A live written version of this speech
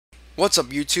What's up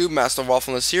YouTube,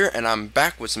 MasterofRoflness here, and I'm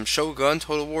back with some Shogun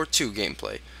Total War 2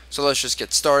 gameplay. So let's just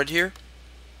get started here,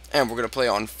 and we're going to play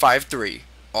on 5-3.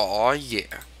 Aw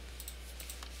yeah.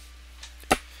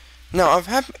 Now,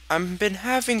 I've been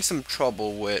having some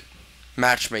trouble with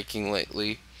matchmaking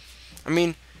lately. I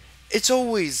mean, it's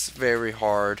always very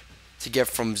hard to get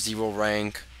from 0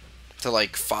 rank to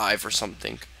like 5 or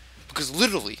something. Because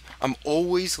literally, I'm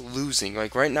always losing.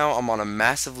 Like right now, I'm on a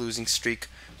massive losing streak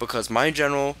because my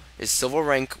general is silver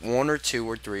rank 1 or 2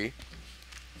 or 3.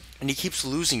 And he keeps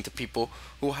losing to people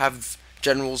who have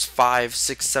generals 5,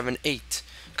 6, 7, 8.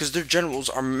 Because their generals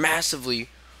are massively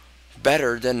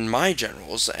better than my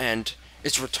generals. And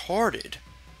it's retarded,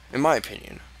 in my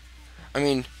opinion. I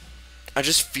mean, I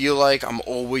just feel like I'm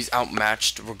always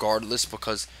outmatched regardless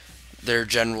because their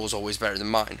general is always better than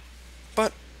mine.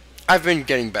 But I've been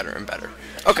getting better and better.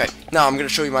 Okay, now I'm going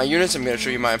to show you my units. I'm going to show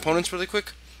you my opponents really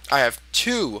quick. I have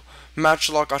 2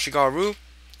 Matchlock Ashigaru,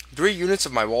 3 units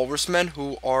of my Walrus men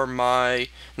who are my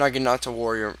Naginata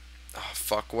warrior. Oh,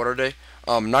 fuck, what are they?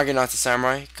 Naginata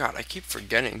samurai. God, I keep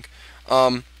forgetting.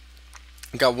 Got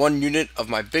 1 unit of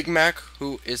my Big Mac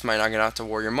who is my Naginata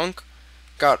warrior monk.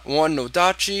 Got 1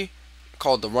 Nodachi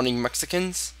called the Running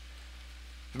Mexicans.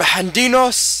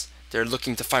 Bajandinos! They're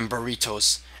looking to find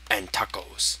burritos and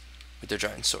tacos with their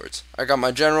giant swords. I got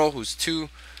my general who's 2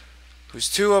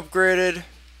 upgraded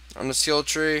on the skill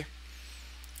tree.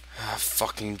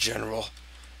 Fucking general.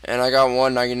 And I got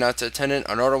 1 Naginata attendant,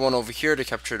 another one over here to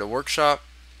capture the workshop.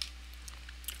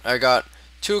 I got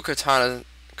 2 katana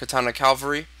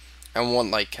cavalry and 1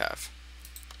 light cav.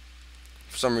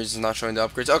 For some reason it's not showing the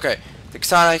upgrades. Okay, the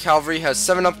katana cavalry has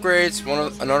 7 upgrades,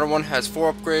 another one has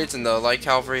 4 upgrades, and the light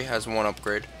cavalry has 1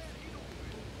 upgrade.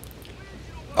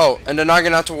 Oh, and the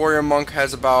Naginata warrior monk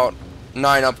has about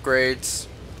 9 upgrades.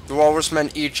 The walrus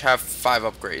men each have 5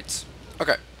 upgrades.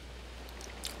 Okay.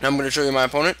 Now I'm going to show you my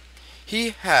opponent. He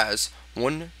has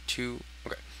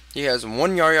he has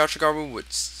 1 Yari Ashigaru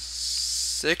with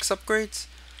 6 upgrades.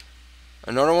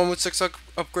 Another one with 6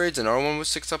 upgrades. Another one with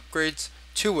 6 upgrades.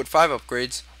 2 with 5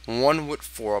 upgrades. 1 with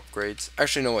 4 upgrades.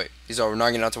 Actually, no, wait. These are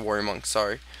Naginata warrior monks.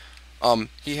 Sorry.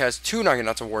 He has 2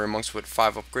 Naginata warrior monks with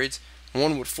 5 upgrades.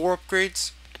 1 with 4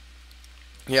 upgrades.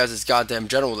 He has his goddamn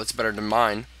general that's better than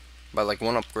mine by like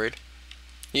 1 upgrade.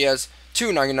 He has 2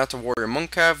 Naginata warrior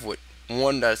monk cav with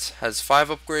 1 that has 5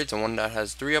 upgrades and 1 that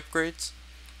has 3 upgrades.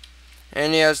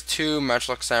 And he has 2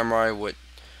 Matchlock samurai with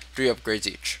 3 upgrades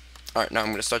each. Alright, now I'm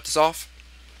going to start this off.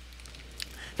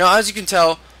 Now, as you can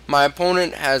tell, my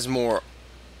opponent has more,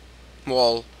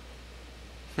 well,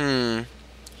 he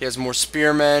has more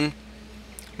spearmen.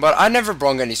 But I never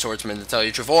brung any swordsmen, to tell you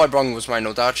the truth. All I brung was my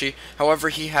Nodachi. However,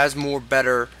 he has more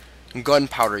better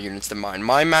gunpowder units than mine.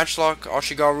 My Matchlock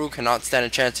Ashigaru cannot stand a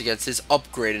chance against his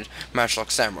upgraded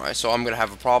Matchlock samurai, so I'm going to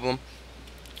have a problem.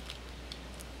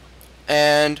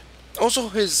 And also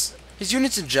his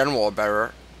units in general are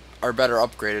better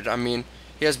upgraded. I mean,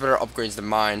 he has better upgrades than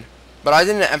mine. But I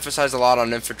didn't emphasize a lot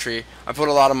on infantry. I put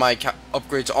a lot of my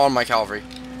upgrades on my cavalry.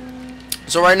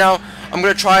 So right now, I'm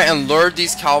gonna try and lure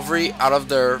these cavalry out of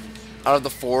the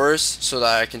forest so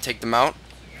that I can take them out.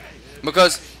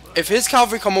 Because if his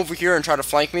cavalry come over here and try to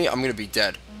flank me, I'm gonna be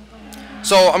dead.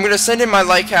 So I'm gonna send in my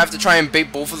light cav to try and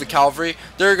bait both of the cavalry.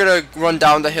 They're gonna run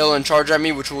down the hill and charge at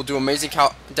me, which will do amazing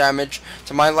damage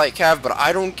to my light cav. But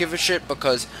I don't give a shit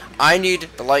because I need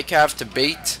the light cav to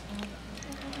bait.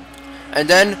 And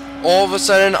then all of a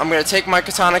sudden, I'm gonna take my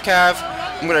katana cav.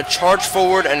 I'm gonna charge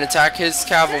forward and attack his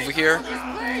cav over here.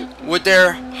 With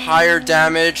their higher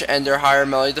damage and their higher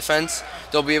melee defense,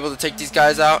 they'll be able to take these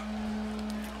guys out.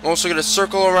 I'm also gonna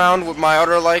circle around with my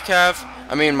other light cav.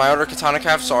 My other katana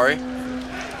cav, sorry.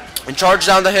 And charge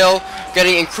down the hill,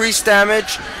 getting increased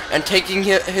damage and taking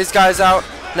his guys out.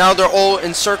 Now they're all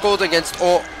encircled against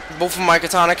both of my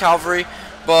katana cavalry,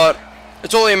 but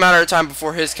it's only a matter of time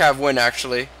before his cav win,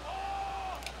 actually.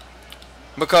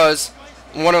 Because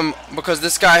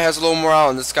this guy has low morale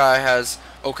and this guy has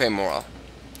okay morale.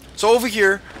 So over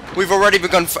here, we've already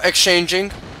begun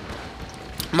exchanging.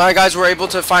 My guys were able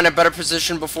to find a better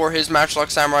position before his Matchlock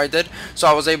samurai did, so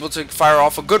I was able to fire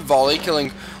off a good volley,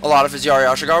 killing a lot of his Yari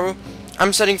Ashigaru.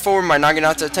 I'm setting forward my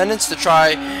Naginata attendants to try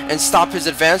and stop his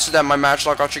advance so that my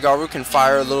Matchlock Ashigaru can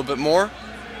fire a little bit more.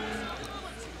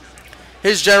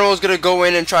 His general is going to go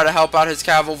in and try to help out his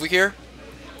cav over here.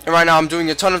 And right now I'm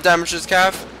doing a ton of damage to his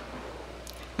cav.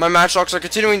 My Matchlocks are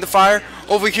continuing to fire.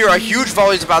 Over here, a huge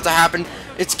volley is about to happen.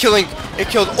 It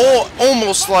killed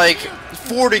almost like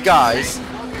 40 guys.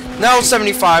 Now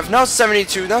 75, now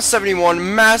 72, now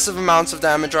 71. Massive amounts of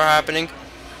damage are happening.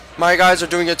 My guys are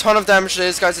doing a ton of damage to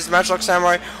his guys. His Matchlock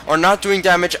Samurai are not doing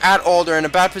damage at all. They're in a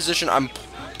bad position. I'm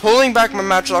pulling back my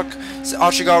matchlock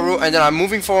Ashigaru, and then I'm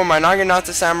moving forward my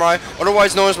Naginata Samurai,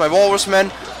 otherwise known as my Walrus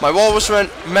Men. My Walrus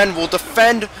Men will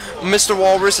defend Mr.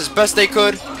 Walrus as best they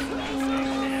could.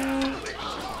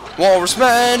 Walrus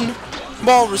Men!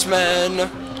 Walrus Men!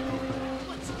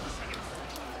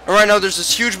 And right now there's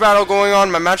this huge battle going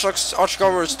on. My matchlock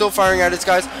Ashigaru is still firing at his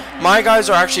guys. My guys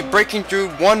are actually breaking through.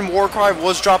 One war cry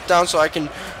was dropped down so I can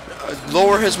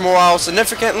lower his morale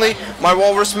significantly. My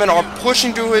Walrus Men are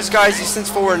pushing through his guys. He sends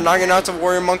forward Naginata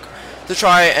Warrior Monk to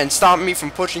try and stop me from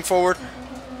pushing forward.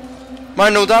 My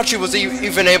Nodachi was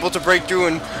even able to break through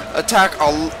and attack,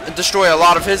 destroy a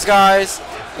lot of his guys.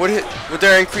 With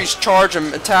their increased charge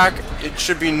and attack, it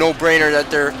should be no-brainer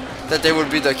that they would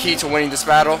be the key to winning this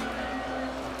battle.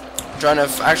 I'm trying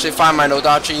to actually find my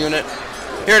Nodachi unit.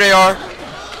 Here they are.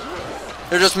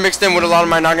 They're just mixed in with a lot of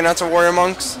my Naginata Warrior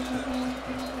Monks.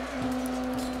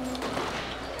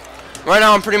 Right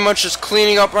now I'm pretty much just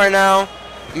cleaning up right now.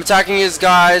 I'm attacking his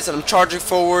guys and I'm charging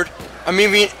forward. I'm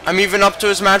even up to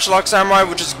his Matchlock Samurai,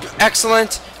 which is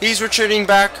excellent. He's retreating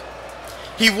back.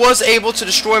 He was able to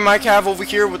destroy my cav over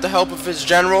here with the help of his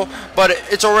general, but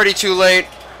it's already too late.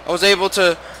 I was able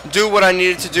to do what I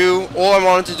needed to do. All I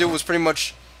wanted to do was pretty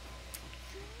much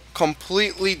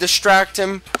completely distract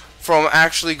him from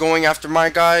actually going after my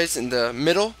guys in the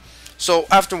middle. So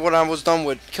after what I was done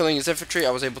with killing his infantry,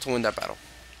 I was able to win that battle.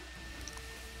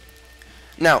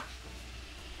 Now,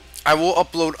 I will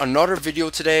upload another video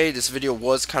today. This video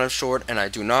was kind of short and I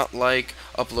do not like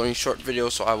uploading short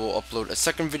videos, so I will upload a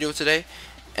second video today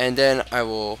and then I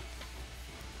will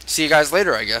see you guys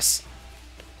later, I guess.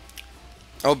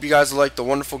 I hope you guys liked the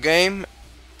wonderful game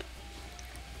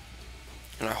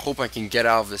and I hope I can get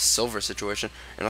out of this silver situation, and